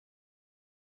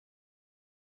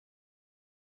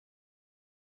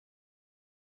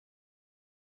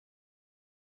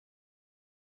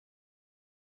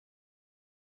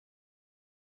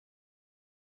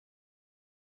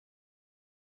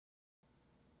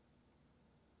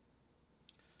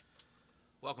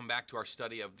Welcome back to our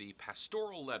study of the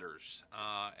pastoral letters.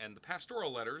 And the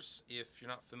pastoral letters, if you're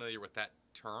not familiar with that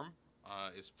term,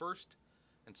 is 1st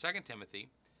and 2nd Timothy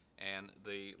and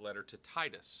the letter to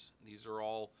Titus. These are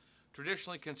all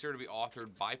traditionally considered to be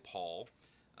authored by Paul.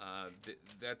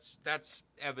 That's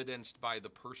evidenced by the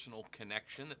personal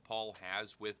connection that Paul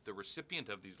has with the recipient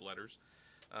of these letters,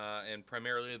 and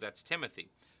primarily that's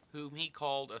Timothy, whom he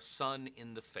called a son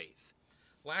in the faith.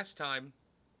 Last time,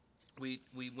 we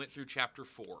went through chapter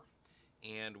 4,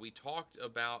 and we talked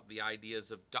about the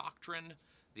ideas of doctrine,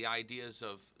 the ideas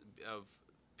of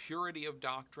purity of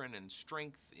doctrine and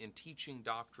strength in teaching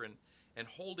doctrine, and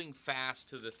holding fast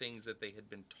to the things that they had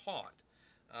been taught.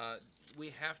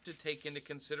 We have to take into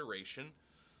consideration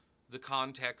the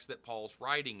context that Paul's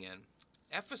writing in.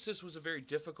 Ephesus was a very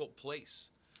difficult place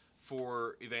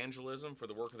for evangelism, for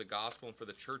the work of the gospel, and for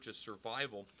the church's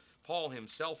survival. Paul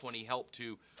himself, when he helped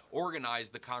to organize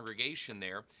the congregation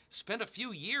there, spent a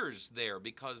few years there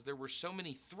because there were so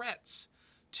many threats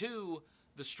to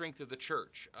the strength of the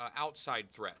church, outside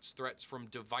threats from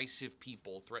divisive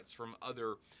people, threats from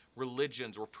other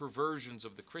religions or perversions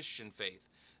of the Christian faith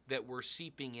that were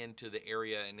seeping into the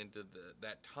area and into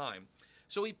that time.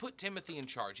 So he put Timothy in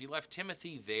charge. He left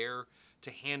Timothy there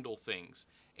to handle things,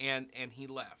 and he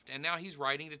left. And now he's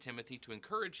writing to Timothy to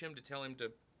encourage him, to tell him to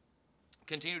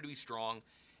continue to be strong,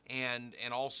 and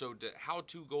also how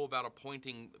to go about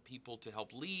appointing people to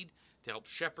help lead, to help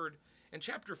shepherd. And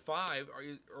chapter 5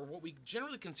 are what we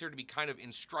generally consider to be kind of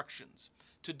instructions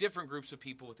to different groups of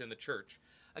people within the church.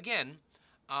 Again,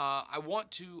 I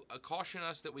want to caution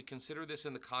us that we consider this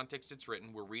in the context it's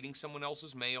written. We're reading someone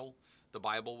else's mail. The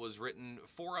Bible was written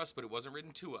for us, but it wasn't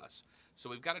written to us. So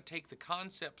we've got to take the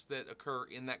concepts that occur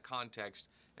in that context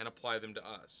and apply them to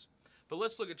us. But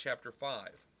let's look at chapter 5.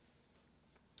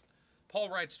 Paul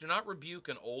writes, "Do not rebuke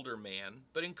an older man,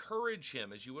 but encourage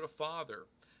him as you would a father,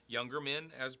 younger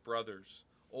men as brothers,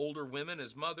 older women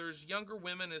as mothers, younger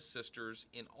women as sisters,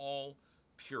 in all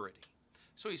purity."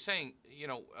 So he's saying,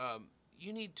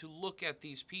 you need to look at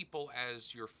these people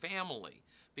as your family,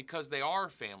 because they are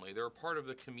family. They're a part of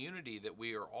the community that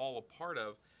we are all a part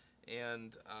of.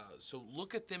 And so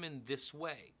look at them in this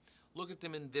way. Look at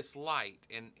them in this light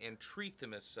and treat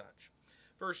them as such.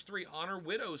 Verse 3, honor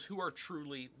widows who are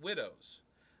truly widows.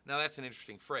 Now that's an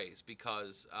interesting phrase,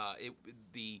 because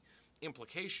the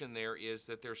implication there is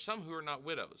that there's some who are not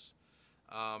widows.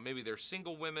 Maybe they're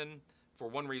single women for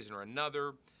one reason or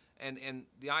another. And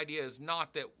the idea is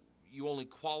not that you only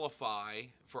qualify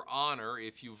for honor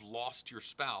if you've lost your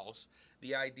spouse.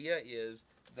 The idea is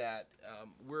that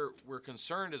we're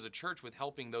concerned as a church with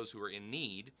helping those who are in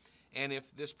need. And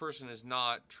if this person is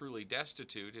not truly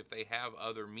destitute, if they have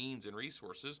other means and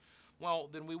resources, well,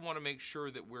 then we want to make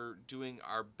sure that we're doing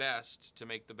our best to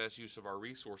make the best use of our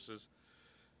resources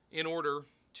in order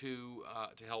to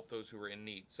help those who are in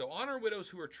need. So honor widows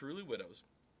who are truly widows.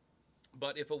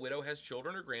 But if a widow has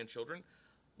children or grandchildren,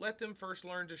 let them first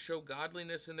learn to show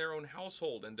godliness in their own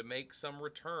household and to make some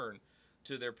return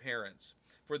to their parents,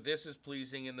 for this is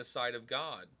pleasing in the sight of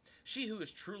God. She who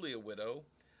is truly a widow,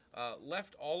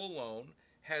 left all alone,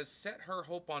 has set her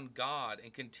hope on God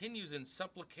and continues in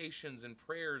supplications and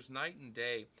prayers night and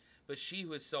day. But she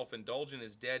who is self-indulgent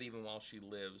is dead even while she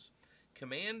lives.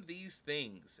 Command these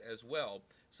things as well,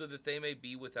 so that they may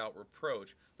be without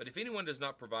reproach. But if anyone does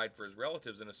not provide for his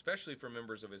relatives, and especially for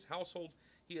members of his household,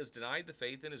 he has denied the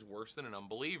faith and is worse than an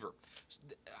unbeliever.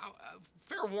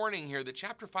 Fair warning here that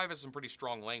chapter 5 has some pretty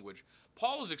strong language.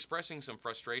 Paul is expressing some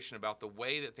frustration about the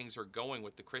way that things are going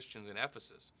with the Christians in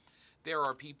Ephesus. There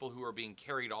are people who are being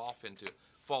carried off into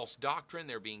false doctrine.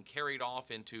 They're being carried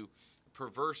off into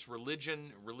perverse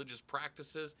religious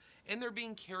practices, and they're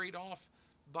being carried off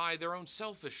by their own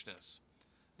selfishness.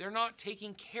 They're not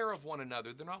taking care of one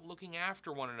another. They're not looking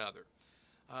after one another.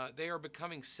 They are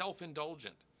becoming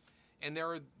self-indulgent. And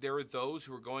there are those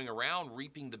who are going around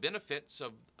reaping the benefits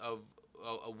of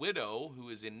a widow who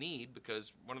is in need,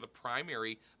 because one of the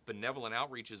primary benevolent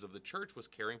outreaches of the church was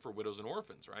caring for widows and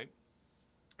orphans, right?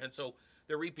 And so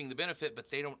they're reaping the benefit, but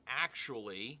they don't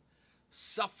actually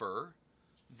suffer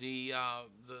the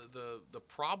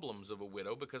problems of a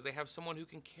widow because they have someone who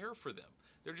can care for them.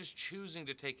 They're just choosing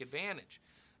to take advantage.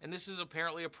 And this is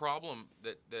apparently a problem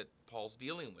that Paul's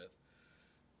dealing with.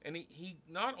 And he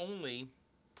not only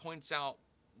points out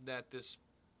that this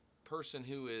person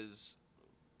who is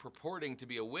purporting to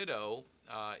be a widow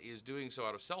is doing so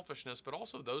out of selfishness, but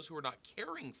also those who are not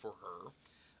caring for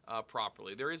her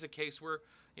properly. There is a case where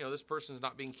this person is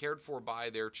not being cared for by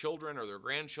their children or their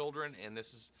grandchildren,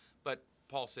 but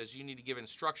Paul says you need to give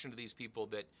instruction to these people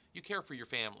that you care for your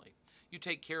family. You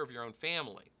take care of your own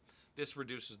family. This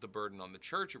reduces the burden on the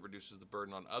church, it reduces the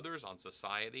burden on others, on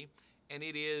society, and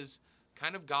it is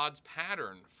kind of God's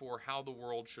pattern for how the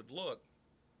world should look.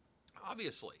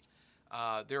 Obviously,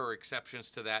 there are exceptions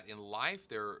to that in life.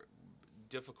 There are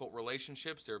difficult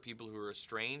relationships. There are people who are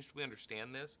estranged. We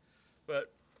understand this.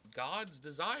 But God's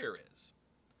desire is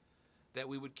that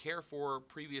we would care for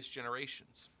previous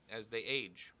generations as they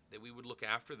age, that we would look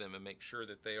after them and make sure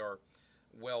that they are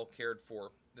well cared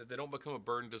for, that they don't become a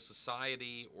burden to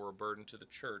society or a burden to the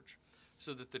church,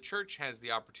 so that the church has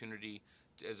the opportunity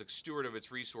to, as a steward of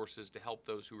its resources, to help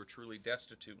those who are truly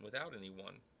destitute and without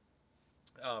anyone.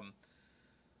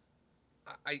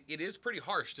 It is pretty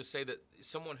harsh to say that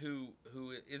someone who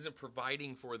isn't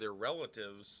providing for their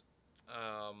relatives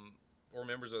or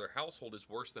members of their household is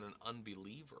worse than an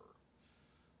unbeliever.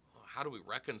 How do we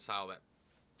reconcile that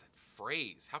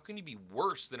phrase? How can you be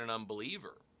worse than an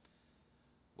unbeliever?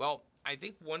 Well, I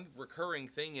think one recurring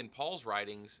thing in Paul's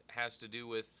writings has to do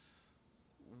with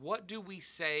what do we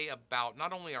say about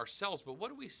not only ourselves, but what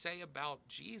do we say about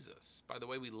Jesus by the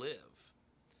way we live?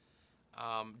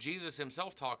 Jesus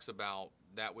himself talks about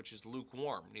that which is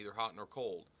lukewarm, neither hot nor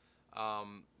cold.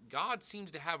 God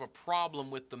seems to have a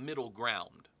problem with the middle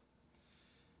ground.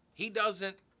 He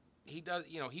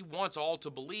wants all to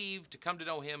believe, to come to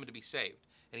know him, and to be saved.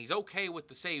 And he's okay with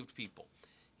the saved people.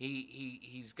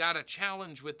 He's got a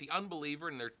challenge with the unbeliever,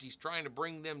 and he's trying to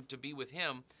bring them to be with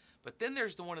him. But then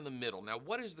there's the one in the middle. Now,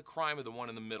 what is the crime of the one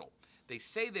in the middle? They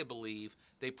say they believe,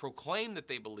 they proclaim that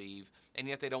they believe, and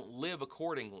yet they don't live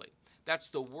accordingly. That's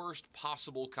the worst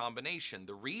possible combination.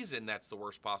 The reason that's the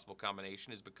worst possible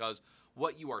combination is because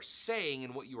what you are saying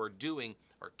and what you are doing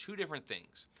are two different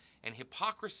things. And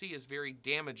hypocrisy is very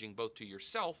damaging both to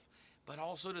yourself, but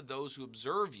also to those who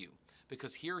observe you.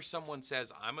 Because here someone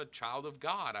says, I'm a child of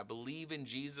God. I believe in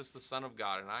Jesus, the Son of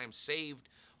God, and I am saved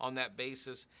on that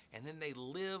basis. And then they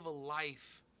live a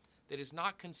life that is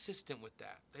not consistent with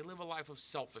that. They live a life of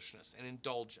selfishness and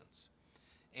indulgence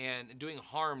and doing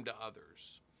harm to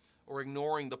others or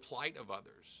ignoring the plight of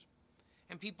others.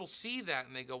 And people see that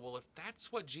and they go, well, if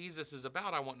that's what Jesus is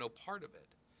about, I want no part of it.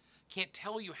 Can't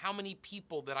tell you how many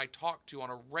people that I talk to on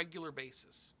a regular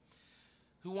basis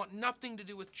who want nothing to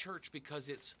do with church because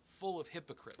it's full of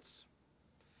hypocrites.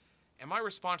 And my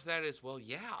response to that is, well,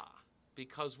 yeah,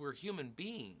 because we're human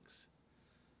beings.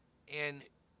 And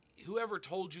whoever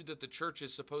told you that the church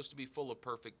is supposed to be full of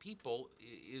perfect people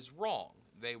is wrong.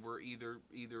 They were either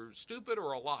stupid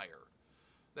or a liar.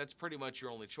 That's pretty much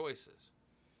your only choices.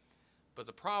 But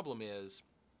the problem is,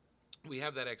 we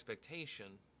have that expectation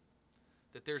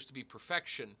that there's to be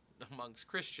perfection amongst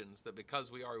Christians, that because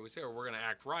we always say, we're going to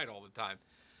act right all the time.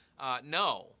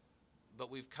 No, but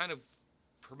we've kind of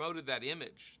promoted that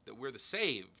image that we're the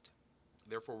saved,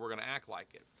 therefore we're going to act like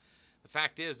it. The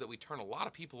fact is that we turn a lot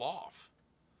of people off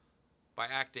by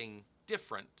acting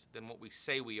different than what we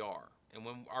say we are. And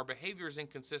when our behavior is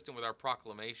inconsistent with our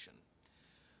proclamation,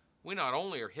 we not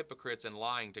only are hypocrites and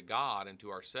lying to God and to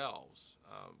ourselves.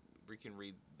 We can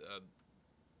read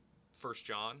 1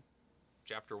 John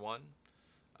chapter 1.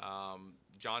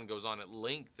 John goes on at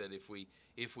length that if we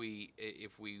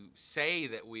say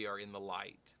that we are in the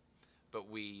light, but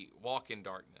we walk in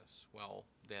darkness, well,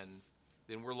 then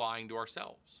we're lying to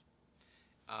ourselves.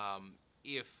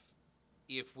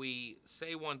 If we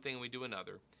say one thing and we do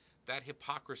another, that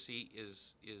hypocrisy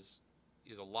is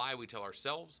a lie we tell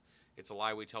ourselves. It's a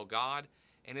lie we tell God,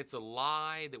 and it's a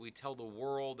lie that we tell the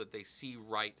world that they see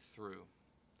right through.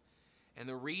 And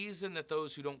the reason that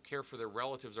those who don't care for their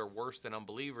relatives are worse than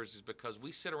unbelievers is because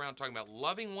we sit around talking about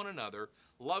loving one another,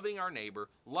 loving our neighbor,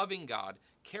 loving God,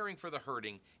 caring for the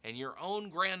hurting, and your own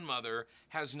grandmother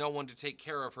has no one to take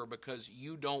care of her because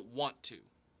you don't want to.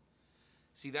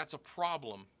 See, that's a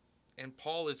problem, and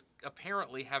Paul is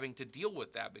apparently having to deal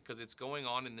with that because it's going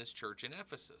on in this church in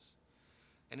Ephesus.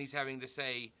 And he's having to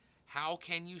say, how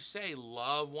can you say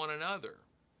love one another?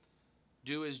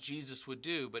 Do as Jesus would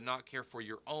do, but not care for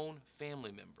your own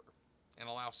family member and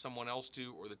allow someone else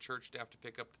to, or the church to have to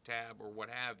pick up the tab or what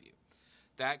have you.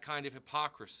 That kind of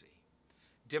hypocrisy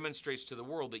demonstrates to the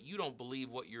world that you don't believe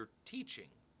what you're teaching.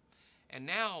 And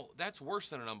now that's worse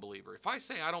than an unbeliever. If I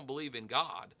say I don't believe in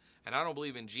God and I don't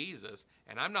believe in Jesus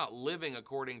and I'm not living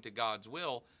according to God's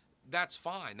will, that's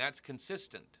fine. That's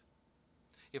consistent.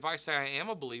 If I say I am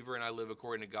a believer and I live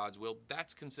according to God's will,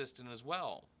 that's consistent as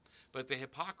well. But the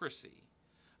hypocrisy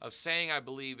of saying I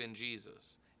believe in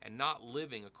Jesus and not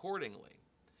living accordingly,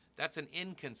 that's an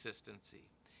inconsistency.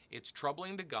 It's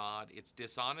troubling to God, it's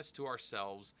dishonest to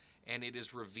ourselves, and it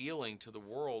is revealing to the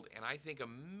world, and I think a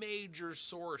major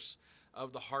source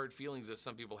of the hard feelings that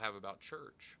some people have about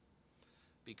church.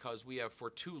 because we have for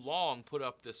too long put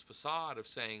up this facade of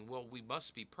saying, well, we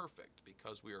must be perfect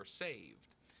because we are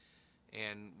saved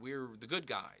and we're the good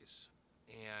guys.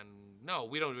 And no,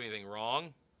 we don't do anything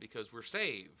wrong because we're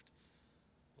saved.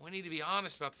 We need to be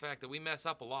honest about the fact that we mess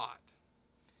up a lot,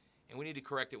 and we need to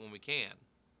correct it when we can.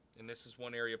 And this is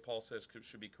one area Paul says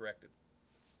should be corrected.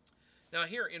 Now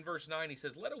here in verse 9 he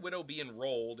says, let a widow be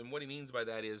enrolled, and what he means by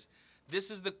that is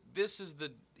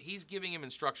he's giving him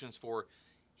instructions for,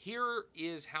 here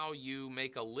is how you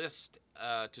make a list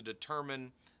to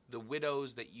determine the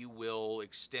widows that you will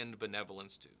extend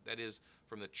benevolence to. That is,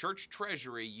 from the church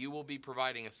treasury, you will be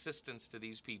providing assistance to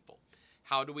these people.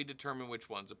 How do we determine which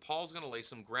ones? Paul's going to lay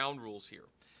some ground rules here.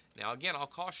 Now, again, I'll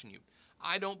caution you.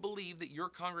 I don't believe that your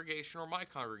congregation or my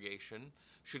congregation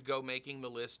should go making the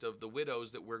list of the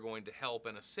widows that we're going to help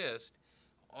and assist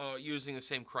using the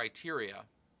same criteria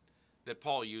that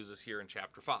Paul uses here in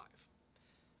chapter 5.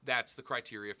 That's the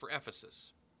criteria for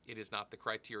Ephesus. It is not the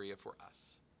criteria for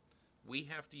us. We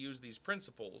have to use these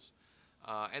principles,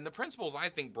 and the principles, I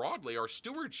think, broadly are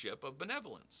stewardship of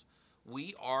benevolence.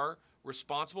 We are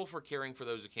responsible for caring for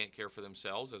those who can't care for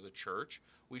themselves as a church.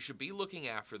 We should be looking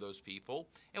after those people,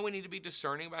 and we need to be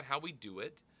discerning about how we do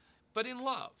it, but in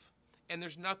love. And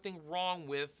there's nothing wrong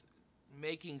with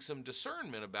making some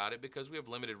discernment about it because we have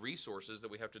limited resources that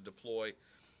we have to deploy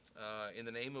in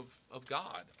the name of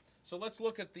God. So let's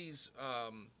look at these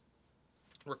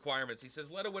requirements. He says,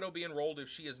 let a widow be enrolled if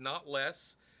she is not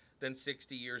less than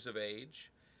 60 years of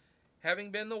age,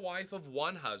 having been the wife of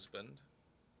one husband,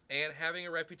 and having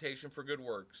a reputation for good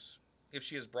works. If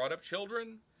she has brought up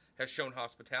children, has shown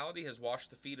hospitality, has washed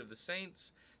the feet of the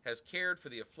saints, has cared for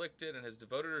the afflicted, and has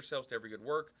devoted herself to every good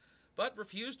work, but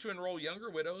refused to enroll younger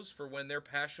widows, for when their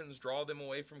passions draw them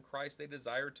away from Christ, they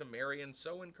desire to marry, and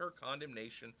so incur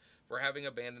condemnation for having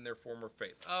abandoned their former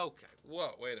faith. Okay,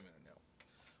 whoa, wait a minute now.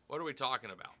 What are we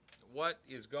talking about? What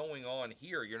is going on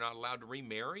here? You're not allowed to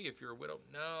remarry if you're a widow?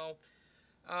 No.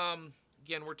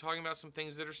 Again, we're talking about some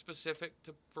things that are specific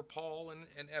for Paul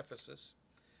and Ephesus.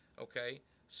 Okay,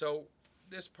 so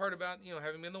this part about,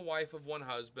 having been the wife of one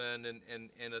husband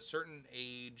and a certain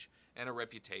age and a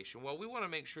reputation. Well, we want to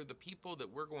make sure the people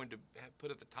that we're going to put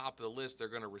at the top of the list, they're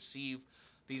going to receive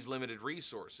these limited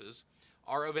resources,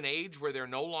 are of an age where they're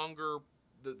no longer,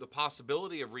 the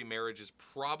possibility of remarriage is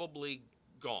probably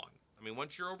gone. I mean,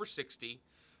 once you're over 60,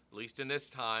 at least in this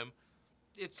time,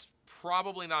 it's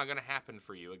probably not going to happen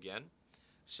for you again.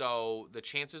 So the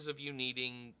chances of you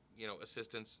needing,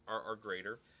 assistance are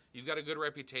greater. You've got a good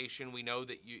reputation. We know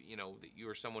that you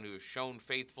are someone who has shown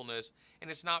faithfulness, and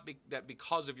it's not that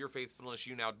because of your faithfulness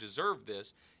you now deserve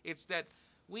this. It's that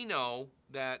we know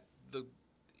that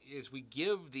as we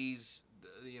give these,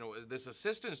 this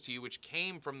assistance to you, which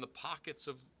came from the pockets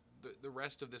of the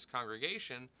rest of this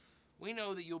congregation, we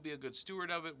know that you'll be a good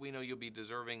steward of it. We know you'll be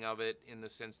deserving of it in the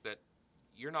sense that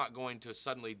you're not going to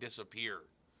suddenly disappear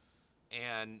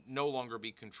and no longer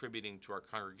be contributing to our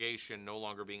congregation, no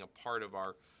longer being a part of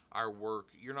our work.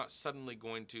 You're not suddenly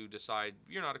going to decide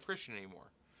you're not a Christian anymore.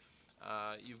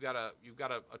 You've got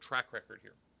a track record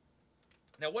here.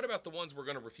 Now, what about the ones we're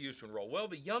going to refuse to enroll? Well,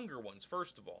 the younger ones,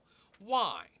 first of all.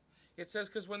 Why? It says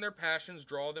because when their passions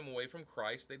draw them away from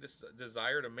Christ, they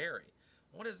desire to marry.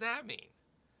 What does that mean?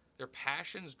 Their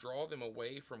passions draw them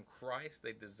away from Christ.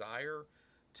 They desire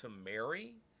to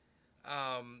marry.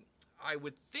 I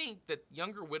would think that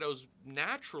younger widows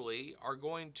naturally are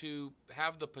going to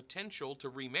have the potential to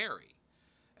remarry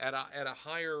at a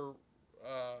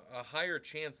higher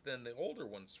chance than the older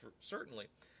ones, certainly.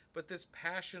 But this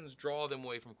passions draw them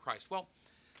away from Christ. Well,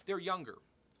 they're younger,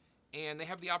 and they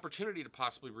have the opportunity to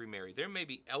possibly remarry. There may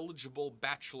be eligible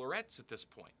bachelorettes at this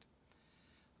point.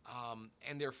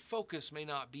 And their focus may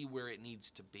not be where it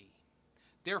needs to be.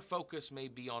 Their focus may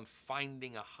be on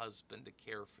finding a husband to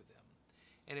care for them.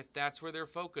 And if that's where their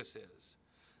focus is,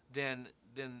 then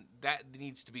that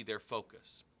needs to be their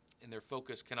focus. And their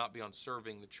focus cannot be on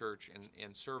serving the church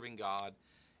and serving God.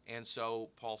 And so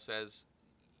Paul says,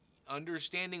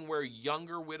 understanding where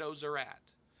younger widows are at,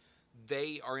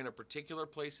 they are in a particular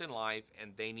place in life,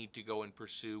 and they need to go and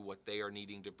pursue what they are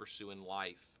needing to pursue in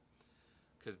life.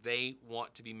 Because they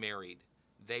want to be married.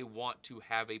 They want to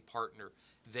have a partner.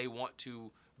 They want to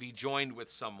be joined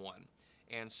with someone.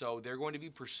 And so they're going to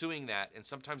be pursuing that. And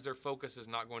sometimes their focus is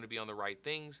not going to be on the right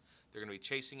things. They're going to be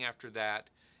chasing after that.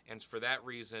 And for that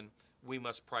reason, we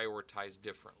must prioritize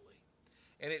differently.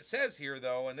 And it says here,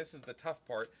 though, and this is the tough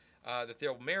part, that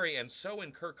they'll marry and so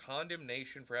incur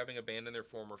condemnation for having abandoned their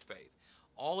former faith.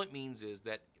 All it means is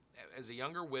that as a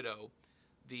younger widow,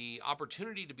 the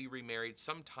opportunity to be remarried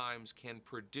sometimes can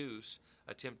produce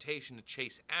a temptation to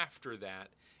chase after that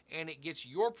and it gets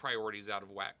your priorities out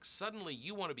of whack. Suddenly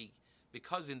you want to be,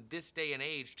 because in this day and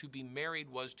age, to be married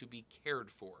was to be cared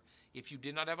for. If you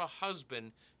did not have a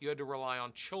husband, you had to rely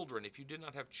on children. If you did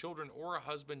not have children or a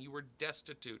husband, you were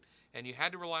destitute, and you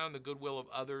had to rely on the goodwill of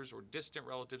others or distant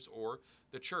relatives or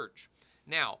the church.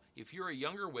 Now, if you're a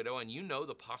younger widow and you know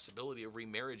the possibility of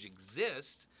remarriage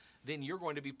exists, then you're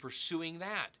going to be pursuing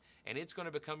that, and it's going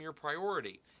to become your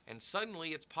priority. And suddenly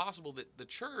it's possible that the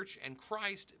church and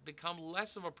Christ become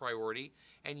less of a priority,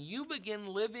 and you begin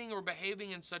living or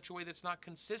behaving in such a way that's not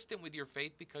consistent with your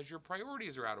faith because your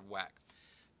priorities are out of whack.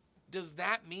 Does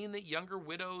that mean that younger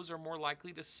widows are more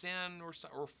likely to sin or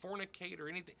fornicate or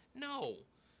anything? No.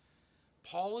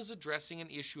 Paul is addressing an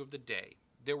issue of the day.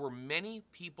 There were many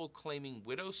people claiming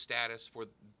widow status for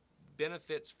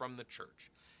benefits from the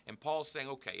church. And Paul's saying,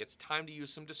 okay, it's time to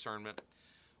use some discernment.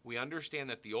 We understand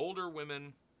that the older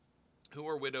women who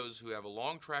are widows, who have a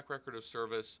long track record of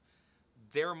service,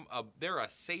 they're a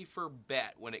safer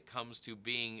bet when it comes to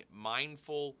being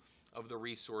mindful of the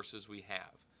resources we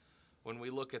have. When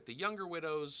we look at the younger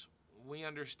widows, we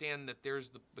understand that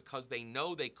because they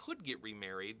know they could get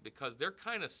remarried, because they're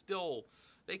kind of still,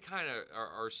 they kind of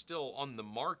are still on the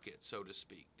market, so to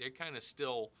speak. They kind of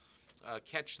still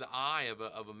catch the eye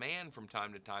of a man from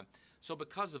time to time. So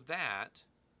because of that,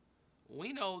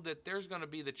 we know that there's going to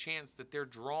be the chance that they're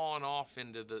drawn off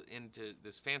into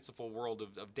this fanciful world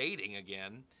of dating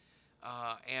again,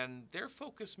 and their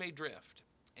focus may drift,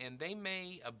 and they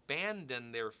may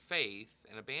abandon their faith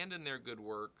and abandon their good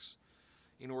works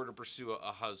in order to pursue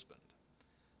a husband.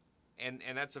 And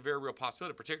that's a very real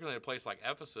possibility, particularly in a place like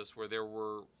Ephesus, where there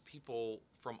were people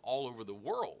from all over the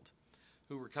world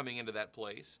who were coming into that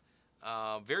place,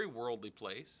 very worldly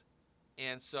place.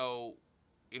 And so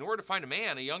in order to find a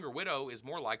man, a younger widow is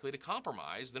more likely to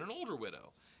compromise than an older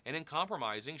widow. And in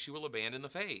compromising, she will abandon the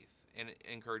faith and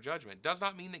incur judgment. Does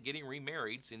not mean that getting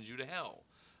remarried sends you to hell.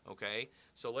 Okay?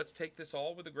 So let's take this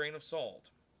all with a grain of salt.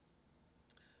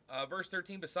 Verse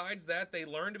 13, besides that, they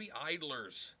learn to be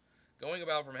idlers, going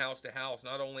about from house to house,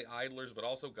 not only idlers, but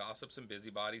also gossips and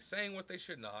busybodies, saying what they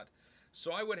should not.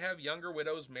 So I would have younger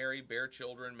widows marry, bear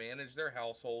children, manage their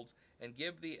households, and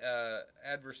give the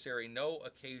adversary no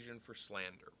occasion for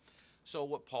slander. So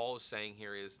what Paul is saying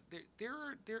here is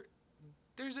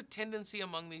there's a tendency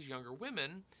among these younger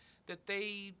women that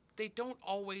they don't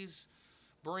always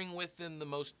bring with them the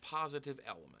most positive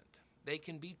element. They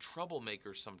can be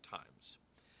troublemakers sometimes.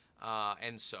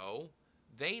 And so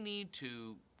they need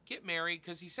to get married,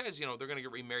 because he says, they're going to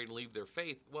get remarried and leave their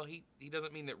faith. Well, he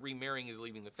doesn't mean that remarrying is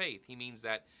leaving the faith. He means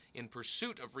that in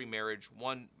pursuit of remarriage,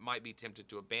 one might be tempted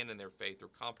to abandon their faith or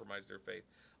compromise their faith.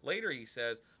 Later he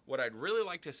says, what I'd really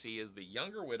like to see is the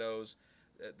younger widows,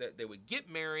 that they would get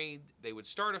married, they would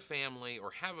start a family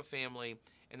or have a family,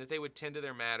 and that they would tend to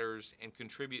their matters and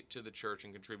contribute to the church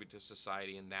and contribute to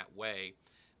society in that way,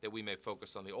 that we may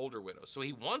focus on the older widows. So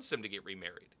he wants them to get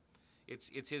remarried.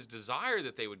 It's his desire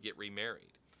that they would get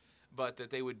remarried, but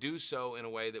that they would do so in a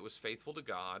way that was faithful to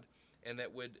God, and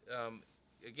that would,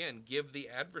 again, give the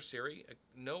adversary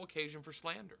no occasion for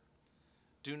slander.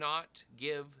 Do not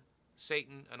give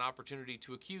Satan an opportunity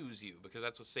to accuse you, because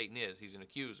that's what Satan is. He's an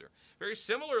accuser. Very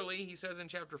similarly, he says in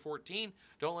chapter 14,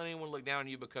 don't let anyone look down on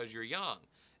you because you're young.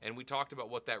 And we talked about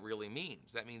what that really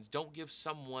means. That means don't give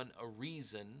someone a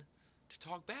reason to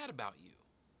talk bad about you.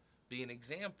 Be an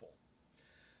example.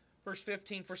 Verse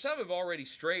 15, for some have already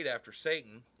strayed after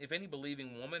Satan. If any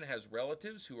believing woman has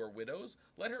relatives who are widows,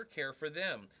 let her care for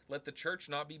them. Let the church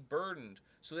not be burdened,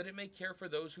 so that it may care for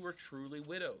those who are truly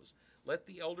widows. Let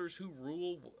the elders who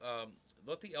rule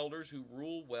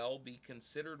well be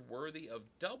considered worthy of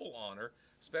double honor,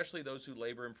 especially those who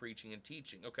labor in preaching and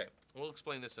teaching. Okay, we'll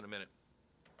explain this in a minute.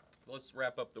 Let's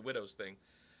wrap up the widows thing.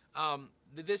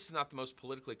 This is not the most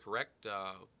politically correct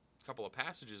couple of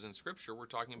passages in Scripture. We're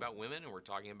talking about women, and we're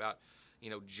talking about,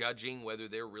 judging whether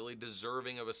they're really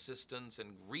deserving of assistance, and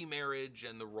remarriage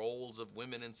and the roles of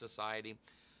women in society.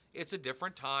 It's a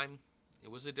different time.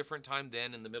 It was a different time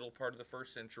then, in the middle part of the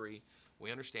first century.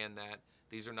 We understand that.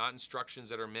 These are not instructions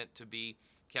that are meant to be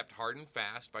kept hard and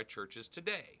fast by churches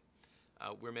today.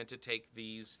 We're meant to take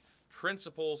these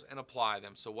principles and apply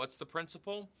them. So what's the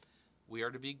principle? We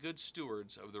are to be good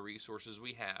stewards of the resources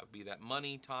we have, be that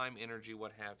money, time, energy,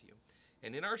 what have you.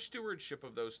 And in our stewardship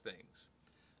of those things,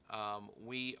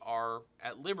 we are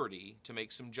at liberty to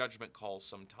make some judgment calls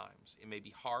sometimes. It may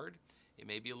be hard, it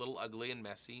may be a little ugly and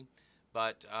messy,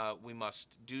 but we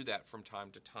must do that from time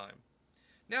to time.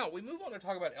 Now, we move on to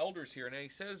talk about elders here, and he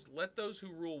says, let those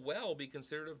who rule well be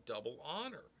considered of double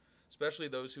honor, especially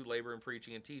those who labor in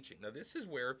preaching and teaching. Now, this is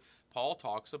where Paul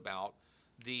talks about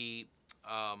the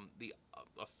the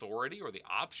authority or the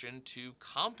option to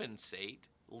compensate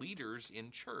leaders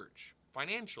in church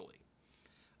financially,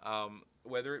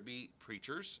 whether it be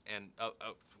preachers, and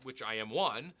which I am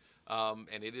one,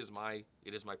 and it is my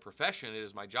profession, it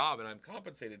is my job, and I'm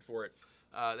compensated for it.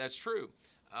 That's true,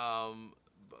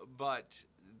 but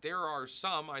there are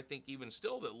some, I think, even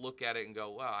still, that look at it and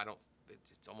go, well, I don't.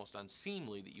 It's almost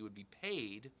unseemly that you would be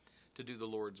paid to do the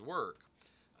Lord's work.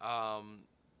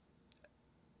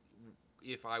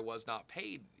 If I was not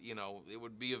paid, it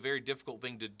would be a very difficult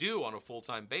thing to do on a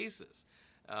full-time basis.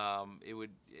 It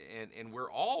would, and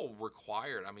we're all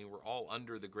required. I mean, we're all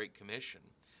under the Great Commission.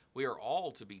 We are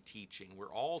all to be teaching.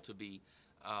 We're all to be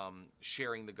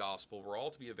sharing the gospel. We're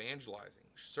all to be evangelizing,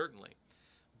 certainly.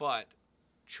 But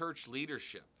church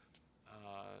leadership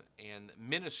and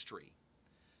ministry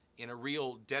in a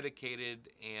real dedicated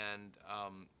and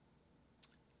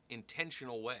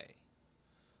intentional way,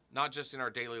 not just in our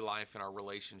daily life and our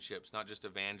relationships, not just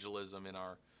evangelism in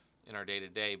our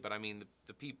day-to-day, but I mean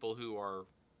the people who are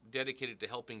dedicated to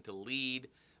helping to lead,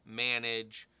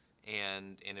 manage,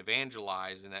 and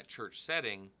evangelize in that church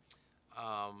setting,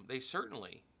 they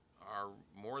certainly are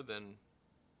more than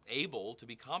able to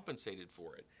be compensated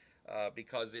for it,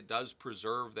 because it does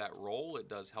preserve that role. It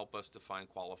does help us to find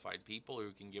qualified people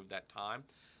who can give that time.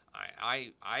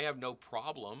 I have no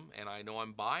problem, and I know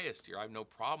I'm biased here, I have no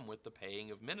problem with the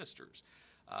paying of ministers.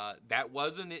 That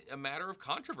wasn't a matter of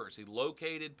controversy.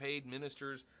 Located paid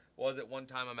ministers was at one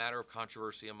time a matter of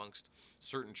controversy amongst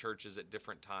certain churches at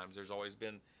different times. There's always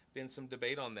been some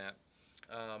debate on that.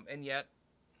 And yet,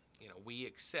 we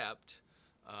accept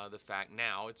the fact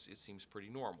now. It seems pretty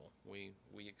normal. We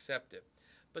accept it.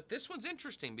 But this one's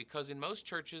interesting because in most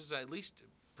churches, at least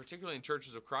particularly in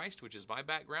Churches of Christ, which is my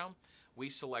background, we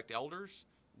select elders.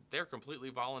 They're completely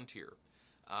volunteer.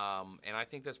 And I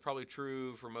think that's probably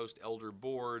true for most elder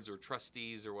boards or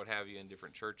trustees or what have you in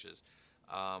different churches.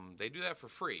 They do that for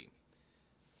free.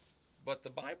 But the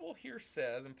Bible here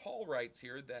says, and Paul writes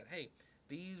here, that, hey,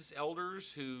 these elders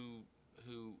who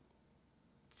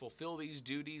fulfill these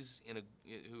duties,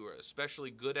 who are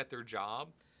especially good at their job,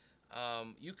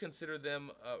 you consider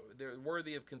them, they're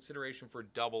worthy of consideration for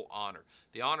double honor.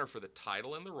 The honor for the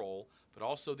title and the role, but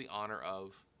also the honor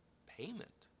of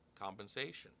payment,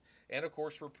 compensation. And, of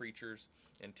course, for preachers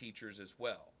and teachers as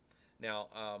well. Now,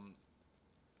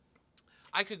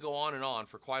 I could go on and on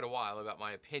for quite a while about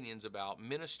my opinions about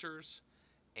ministers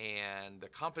and the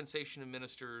compensation of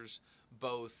ministers,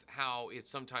 both how it's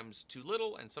sometimes too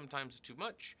little and sometimes too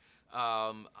much.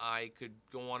 I could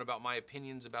go on about my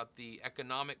opinions about the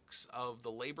economics of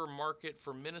the labor market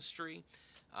for ministry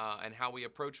and how we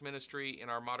approach ministry in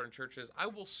our modern churches. I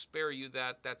will spare you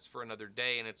that. That's for another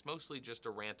day, and it's mostly just a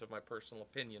rant of my personal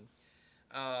opinion.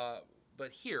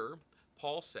 But here,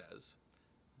 Paul says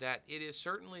that it is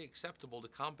certainly acceptable to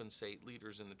compensate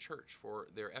leaders in the church for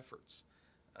their efforts.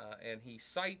 And he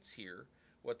cites here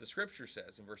what the Scripture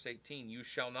says in verse 18, "You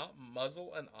shall not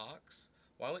muzzle an ox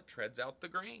while it treads out the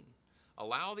grain."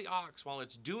 Allow the ox, while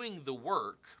it's doing the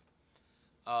work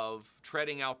of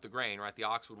treading out the grain, right? The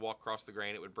ox would walk across the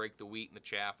grain, it would break the wheat and the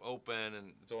chaff open,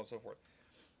 and so on and so forth.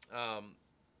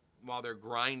 While they're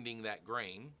grinding that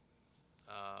grain,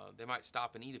 they might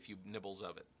stop and eat a few nibbles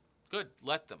of it. Good,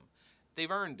 let them.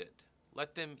 They've earned it.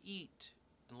 Let them eat,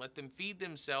 and let them feed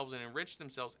themselves and enrich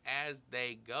themselves as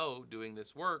they go doing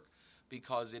this work,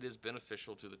 because it is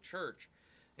beneficial to the church.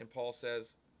 And Paul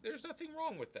says there's nothing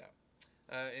wrong with that.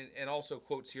 And also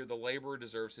quotes here, the laborer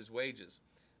deserves his wages.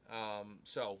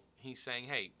 So he's saying,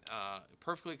 hey,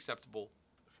 perfectly acceptable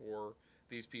for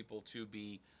these people to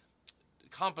be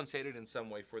compensated in some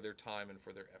way for their time and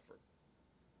for their effort.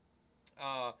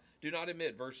 Do not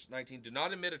admit, verse 19, do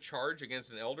not admit a charge against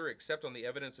an elder except on the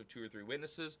evidence of 2 or 3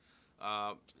 witnesses.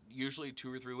 Usually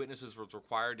 2 or 3 witnesses was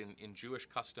required in Jewish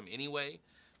custom anyway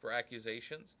for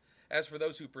accusations. As for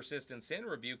those who persist in sin,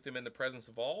 rebuke them in the presence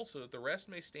of all, so that the rest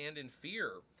may stand in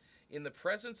fear. In the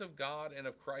presence of God and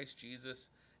of Christ Jesus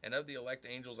and of the elect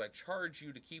angels, I charge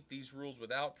you to keep these rules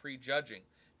without prejudging.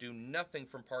 Do nothing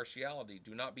from partiality.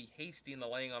 Do not be hasty in the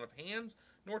laying on of hands,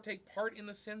 nor take part in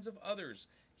the sins of others.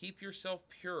 Keep yourself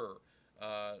pure.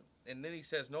 And then he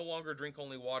says, no longer drink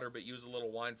only water, but use a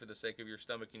little wine for the sake of your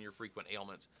stomach and your frequent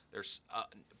ailments.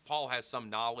 Paul has some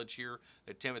knowledge here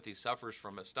that Timothy suffers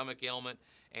from a stomach ailment,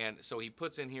 and so he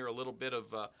puts in here a little bit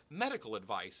of medical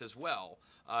advice as well.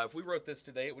 If we wrote this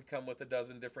today, it would come with a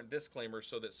dozen different disclaimers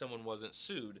so that someone wasn't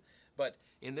sued. But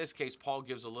in this case, Paul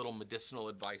gives a little medicinal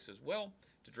advice as well,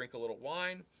 to drink a little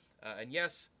wine. And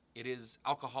yes, it is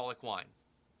alcoholic wine.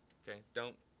 Okay,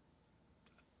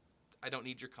 I don't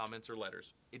need your comments or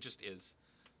letters. It just is.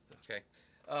 Okay.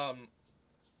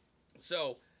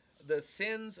 So, the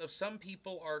sins of some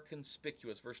people are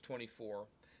conspicuous, verse 24,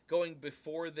 going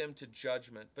before them to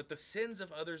judgment, but the sins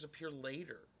of others appear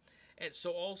later. And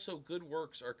so also good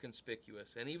works are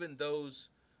conspicuous, and even those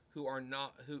who are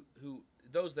not who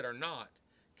those that are not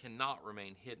cannot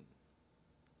remain hidden.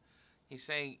 He's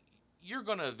saying you're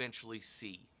going to eventually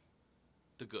see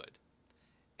the good,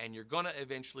 and you're going to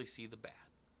eventually see the bad.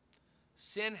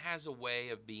 Sin has a way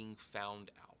of being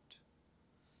found out,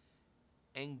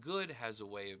 and good has a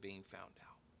way of being found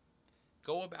out.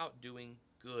 Go about doing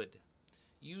good.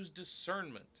 Use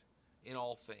discernment in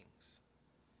all things.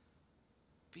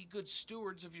 Be good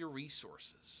stewards of your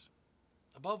resources.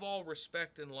 Above all,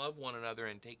 respect and love one another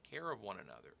and take care of one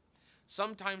another.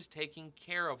 Sometimes taking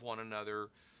care of one another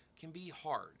can be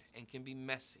hard and can be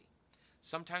messy.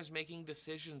 Sometimes making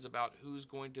decisions about who's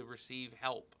going to receive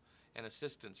help and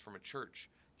assistance from a church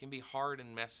can be hard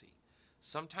and messy.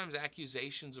 Sometimes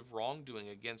accusations of wrongdoing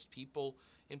against people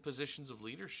in positions of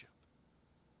leadership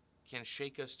can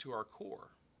shake us to our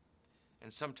core.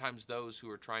 And sometimes those who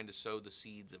are trying to sow the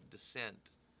seeds of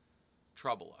dissent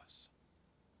trouble us.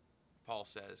 Paul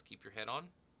says, keep your head on,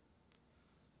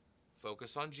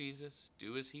 focus on Jesus,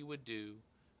 do as he would do,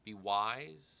 be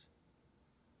wise,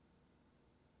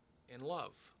 and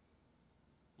love.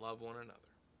 Love one another.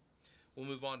 We'll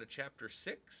move on to chapter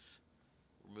 6.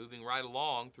 We're moving right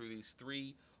along through these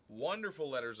 3 wonderful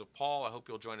letters of Paul. I hope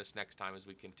you'll join us next time as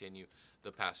we continue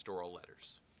the pastoral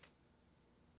letters.